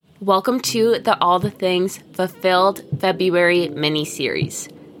Welcome to the All the Things Fulfilled February mini-series.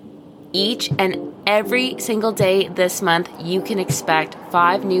 Each and every single day this month, you can expect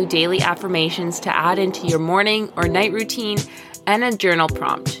 5 new daily affirmations to add into your morning or night routine and a journal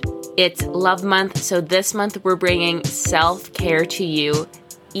prompt. It's Love Month, so this month we're bringing self-care to you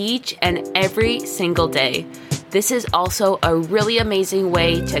each and every single day. This is also a really amazing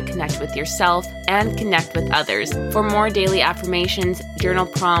way to connect with yourself and connect with others. For more daily affirmations, journal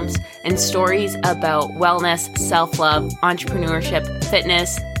prompts, and stories about wellness, self-love, entrepreneurship,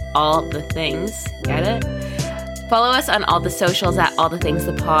 fitness, all the things. Get it? Follow us on all the socials at All the Things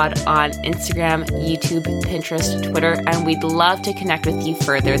The Pod on Instagram, YouTube, Pinterest, Twitter, and we'd love to connect with you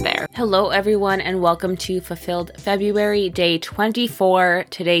further there. Hello, everyone, and welcome to Fulfilled February, day 24.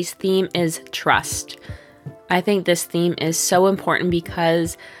 Today's theme is trust. I think this theme is so important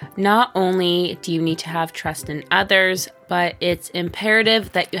because not only do you need to have trust in others, but it's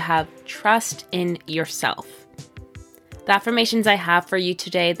imperative that you have trust in yourself. The affirmations I have for you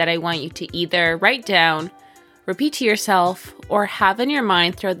today that I want you to either write down, repeat to yourself, or have in your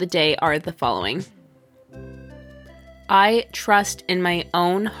mind throughout the day are the following. I trust in my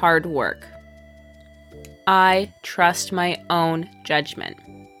own hard work. I trust my own judgment.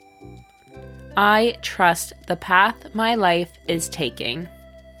 I trust the path my life is taking.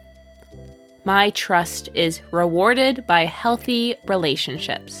 My trust is rewarded by healthy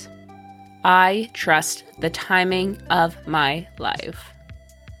relationships. I trust the timing of my life.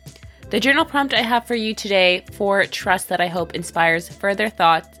 The journal prompt I have for you today for trust that I hope inspires further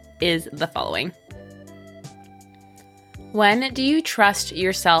thoughts is the following. When do you trust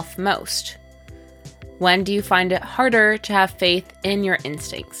yourself most? When do you find it harder to have faith in your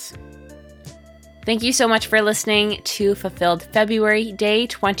instincts? Thank you so much for listening to Fulfilled February, Day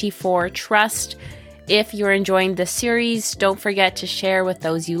 24 Trust. If you're enjoying this series, don't forget to share with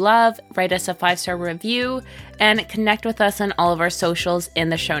those you love, write us a 5-star review, and connect with us on all of our socials in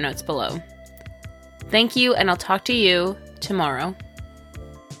the show notes below. Thank you, and I'll talk to you tomorrow.